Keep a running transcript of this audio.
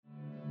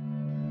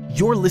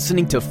You're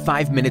listening to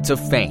 5 Minutes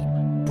of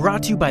Fame,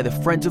 brought to you by the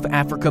Friends of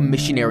Africa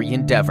Missionary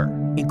Endeavor,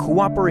 in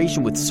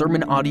cooperation with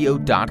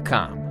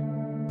SermonAudio.com.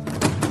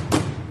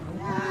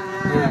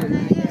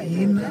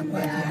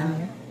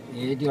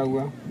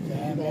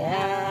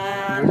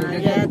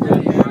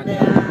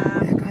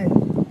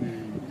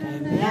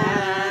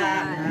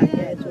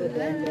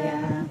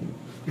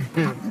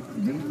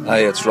 Hi,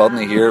 it's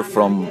Rodney here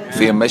from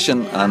Fame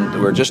Mission,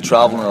 and we're just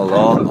travelling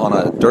along on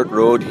a dirt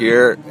road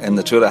here in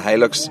the Tuatha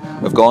Hilux.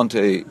 We've gone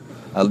to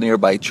a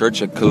nearby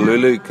church at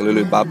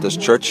Kalulu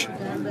Baptist Church,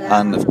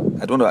 and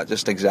I don't know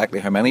just exactly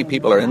how many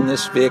people are in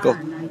this vehicle.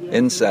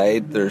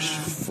 Inside there's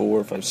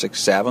 4, 5, 6,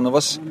 7 of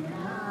us,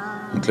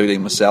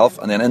 including myself,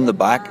 and then in the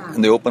back,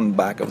 in the open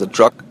back of the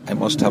truck, I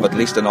must have at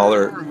least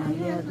another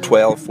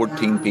 12,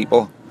 14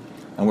 people,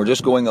 and we're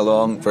just going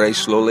along very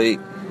slowly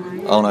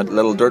on a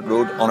little dirt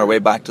road on our way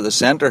back to the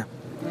centre.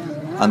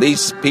 And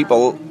these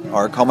people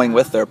are coming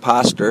with their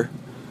pastor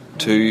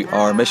to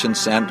our mission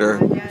centre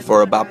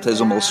for a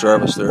baptismal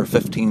service. There are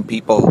 15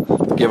 people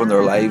giving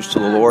their lives to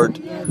the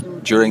Lord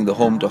during the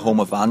home-to-home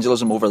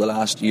evangelism over the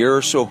last year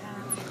or so,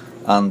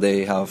 and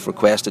they have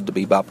requested to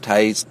be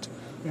baptised.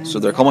 So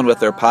they're coming with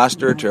their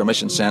pastor to our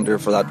mission centre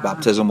for that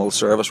baptismal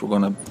service. We're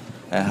going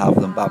to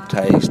have them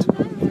baptised,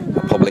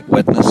 a public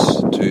witness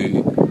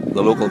to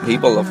the local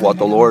people of what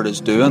the Lord is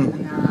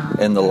doing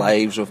in the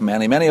lives of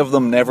many. Many of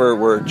them never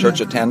were church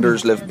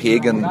attenders, lived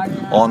pagan,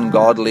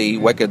 ungodly,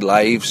 wicked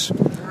lives.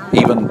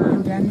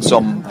 Even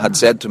some had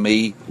said to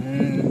me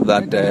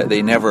that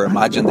they never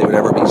imagined they would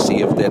ever be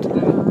saved.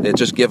 They'd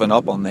just given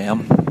up on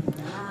them.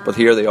 But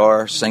here they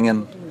are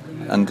singing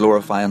and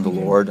glorifying the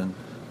Lord, and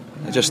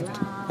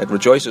it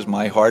rejoices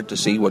my heart to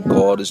see what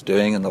God is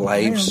doing in the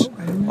lives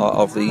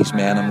of these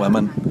men and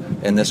women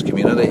in this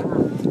community.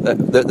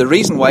 The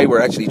reason why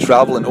we're actually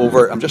travelling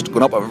over, I'm just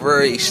going up a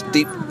very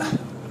steep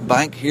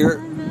bank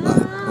here.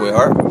 We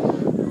are.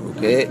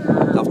 Okay,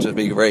 have to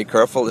be very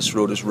careful. This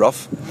road is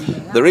rough.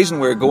 The reason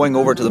we're going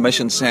over to the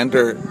mission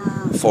centre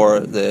for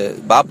the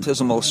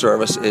baptismal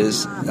service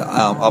is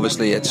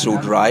obviously it's so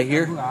dry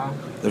here.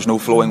 There's no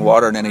flowing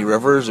water in any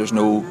rivers. There's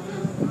no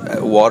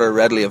water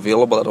readily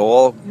available at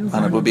all,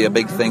 and it would be a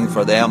big thing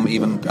for them,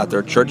 even at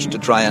their church, to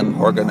try and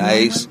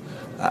organise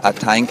a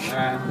tank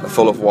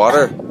full of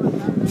water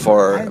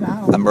for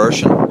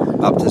immersion,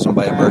 baptism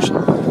by immersion.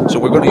 So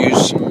we're going to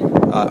use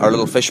our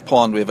little fish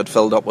pond. We have it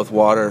filled up with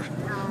water,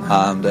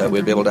 and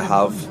we'll be able to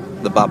have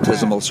the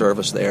baptismal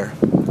service there.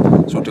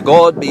 So to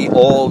God be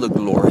all the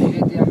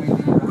glory.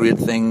 Great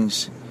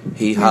things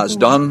He has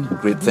done,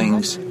 great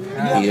things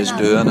He is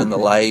doing in the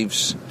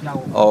lives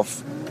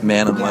of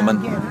men and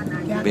women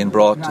being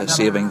brought to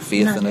saving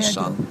faith in His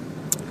Son.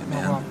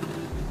 Amen.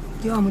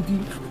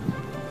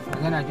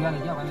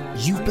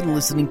 You've been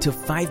listening to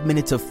 5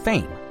 Minutes of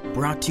Fame,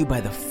 brought to you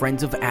by the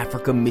Friends of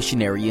Africa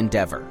Missionary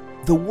Endeavor.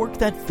 The work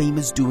that Fame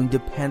is doing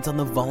depends on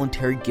the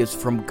voluntary gifts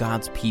from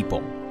God's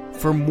people.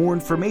 For more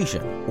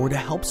information or to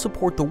help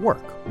support the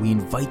work, we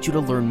invite you to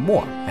learn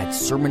more at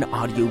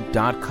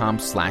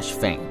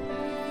SermonAudio.com/fame.